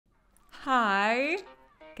Hi,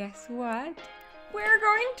 guess what? We're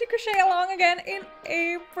going to crochet along again in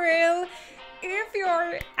April. If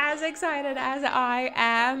you're as excited as I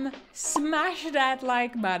am, smash that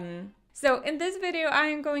like button. So in this video, I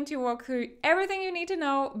am going to walk through everything you need to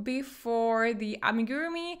know before the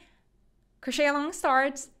amigurumi crochet along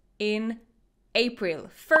starts in April.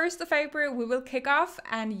 1st of April, we will kick off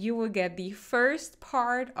and you will get the first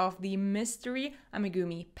part of the mystery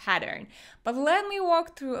amigurumi pattern. But let me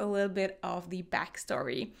walk through a little bit of the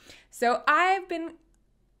backstory. So I've been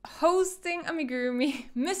hosting amigurumi,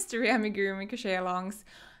 mystery amigurumi crochet alongs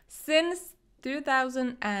since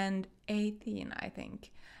 2018, I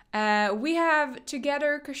think. We have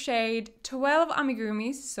together crocheted 12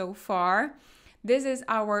 amigurumis so far. This is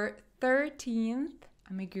our 13th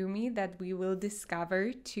amigurumi that we will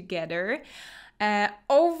discover together.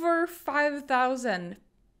 Over 5,000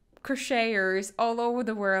 crocheters all over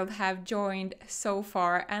the world have joined so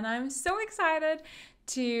far, and I'm so excited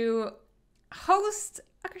to host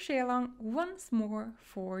a crochet along once more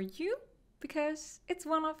for you because it's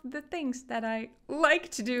one of the things that I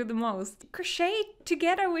like to do the most. Crochet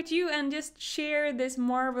together with you and just share this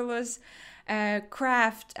marvelous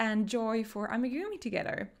craft and joy for amigurumi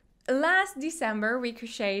together. Last December, we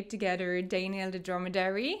crocheted together Daniel the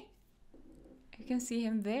dromedary. You can see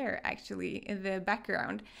him there, actually, in the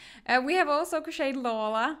background. We have also crocheted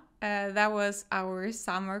Lola. That was our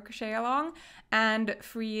summer crochet along. And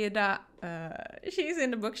Frida, she's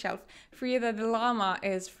in the bookshelf. Frida the llama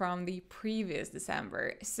is from the previous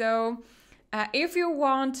December. So if you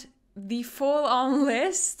want the full-on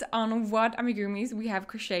list on what amigurumis we have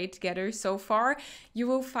crocheted together so far, you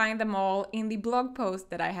will find them all in the blog post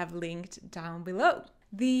that I have linked down below.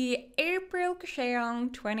 The April Crochet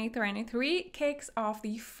Along 2023 kicks off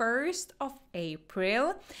the 1st of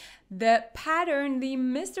April. The pattern, the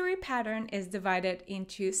mystery pattern, is divided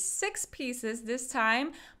into 6 pieces this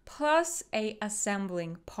time, plus a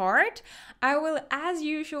assembling part. I will, as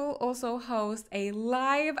usual, also host a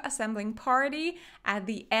live assembling party at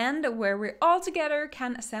the end where we all together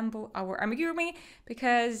can assemble our amigurumi,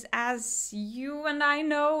 because as you and I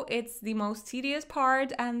know, it's the most tedious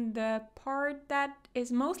part and the part that is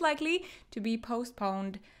most likely to be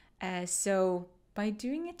postponed. So by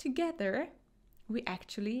doing it together, we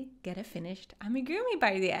actually get a finished amigurumi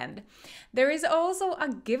by the end. There is also a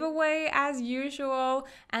giveaway as usual,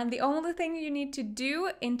 and the only thing you need to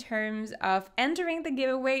do in terms of entering the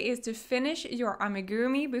giveaway is to finish your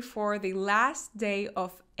amigurumi before the last day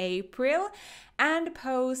of April and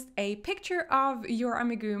post a picture of your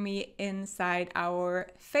amigurumi inside our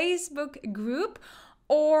Facebook group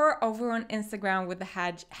or over on Instagram with the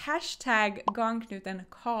hashtag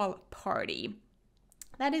 #GarnKnutenCallParty.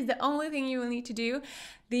 That is the only thing you will need to do.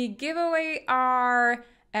 The giveaway are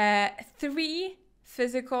 3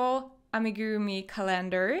 physical amigurumi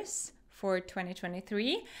calendars for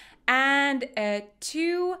 2023 and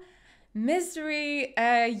 2 mystery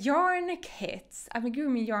yarn kits,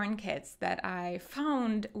 amigurumi yarn kits that I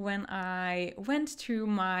found when I went through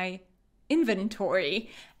my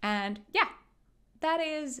inventory. And yeah, that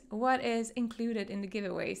is what is included in the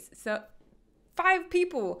giveaways. So 5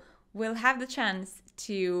 people will have the chance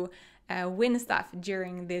to win stuff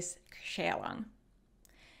during this crochet along.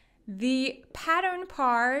 The pattern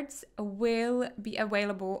parts will be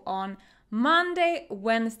available on Monday,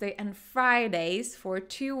 Wednesday and Fridays for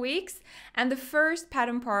 2 weeks, and the first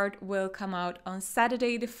pattern part will come out on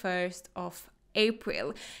Saturday the 1st of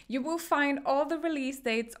April. You will find all the release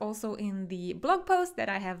dates also in the blog post that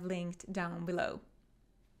I have linked down below.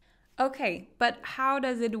 Okay, but how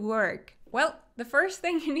does it work? Well, the first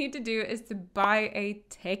thing you need to do is to buy a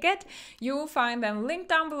ticket. You will find them linked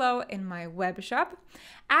down below in my web shop.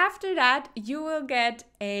 After that, you will get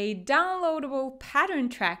a downloadable pattern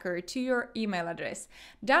tracker to your email address.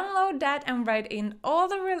 Download that and write in all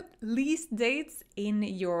the release dates in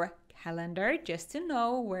your calendar just to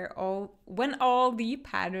know when all the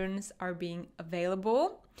patterns are being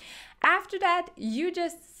available. After that, you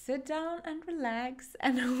just sit down and relax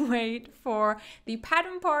and wait for the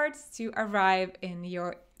pattern parts to arrive in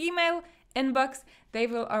your email inbox. They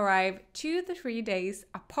will arrive 2 to 3 days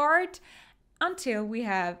apart until we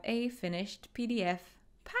have a finished PDF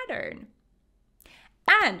pattern.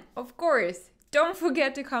 And of course, don't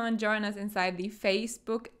forget to come and join us inside the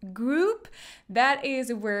Facebook group. That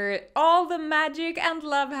is where all the magic and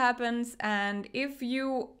love happens. And if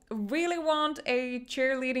you really want a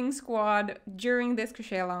cheerleading squad during this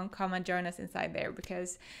crochet along, come and join us inside there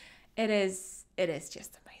because it is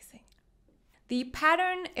just amazing. The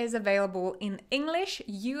pattern is available in English,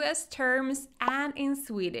 US terms, and in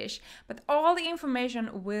Swedish, but all the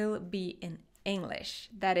information will be in English.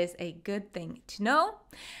 That is a good thing to know.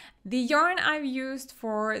 The yarn I've used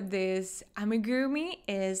for this amigurumi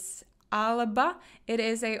is Alba. It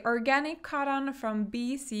is a organic cotton from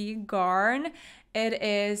BC Garn. It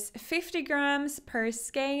is 50 grams per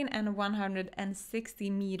skein and 160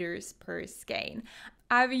 meters per skein.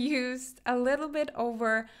 I've used a little bit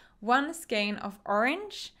over 1 skein of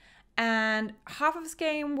orange and half of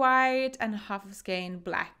skein white and half of skein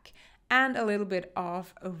black and a little bit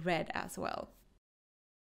of red as well.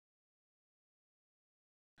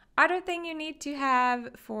 Other thing you need to have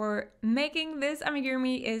for making this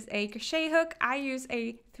amigurumi is a crochet hook. I use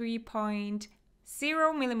a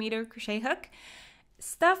 3.0 millimeter crochet hook.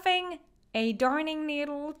 Stuffing, a darning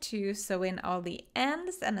needle to sew in all the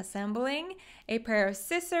ends and assembling, a pair of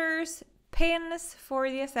scissors, pins for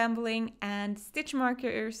the assembling, and stitch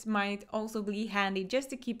markers might also be handy just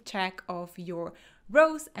to keep track of your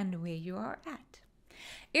rows and where you are at.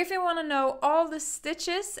 If you want to know all the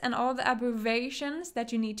stitches and all the abbreviations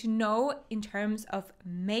that you need to know in terms of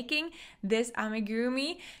making this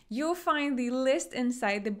amigurumi, you'll find the list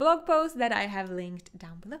inside the blog post that I have linked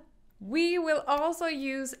down below. We will also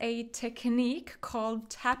use a technique called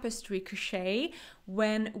tapestry crochet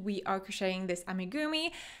when we are crocheting this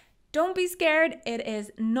amigurumi. Don't be scared, it is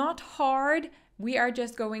not hard. We are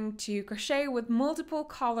just going to crochet with multiple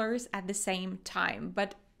colors at the same time,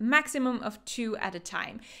 but maximum of 2 at a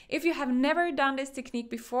time. If you have never done this technique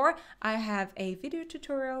before, I have a video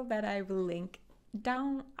tutorial that I will link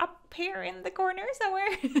down up here in the corner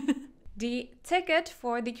somewhere. The ticket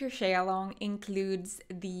for the crochet along includes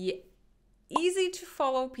the easy to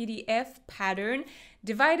follow PDF pattern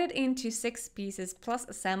divided into 6 pieces plus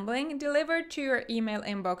assembling, delivered to your email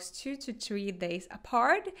inbox 2 to 3 days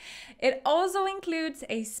apart. It also includes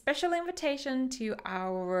a special invitation to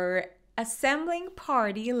our assembling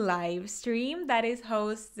party live stream that is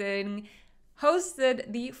hosted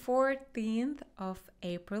the 14th of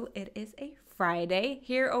April. It is a Friday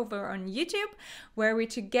here over on YouTube, where we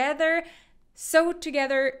together sew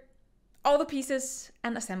together all the pieces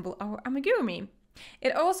and assemble our amigurumi.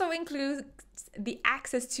 It also includes the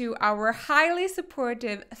access to our highly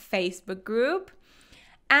supportive Facebook group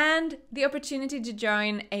and the opportunity to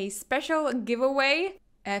join a special giveaway.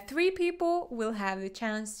 3 people will have the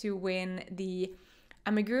chance to win the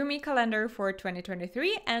amigurumi calendar for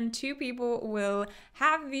 2023, and 2 people will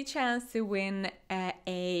have the chance to win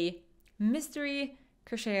a mystery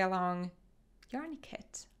crochet along yarn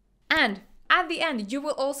kit. And at the end, you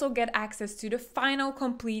will also get access to the final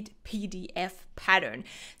complete PDF pattern.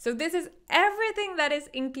 So this is everything that is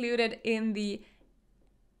included in the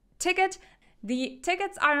ticket. The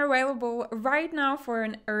tickets are available right now for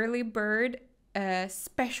an early bird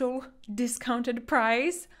special discounted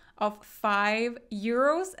price of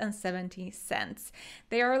 €5.70.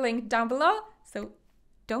 They are linked down below, so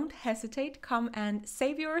don't hesitate. Come and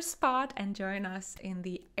save your spot and join us in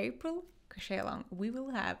the April crochet along. We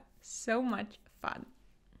will have so much fun.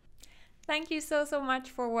 Thank you so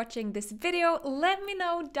much for watching this video. Let me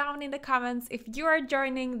know down in the comments if you are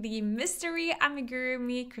joining the mystery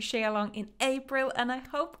amigurumi crochet along in April, and I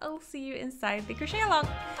hope I'll see you inside the crochet along.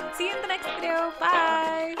 See you in the next video.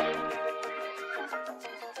 Bye!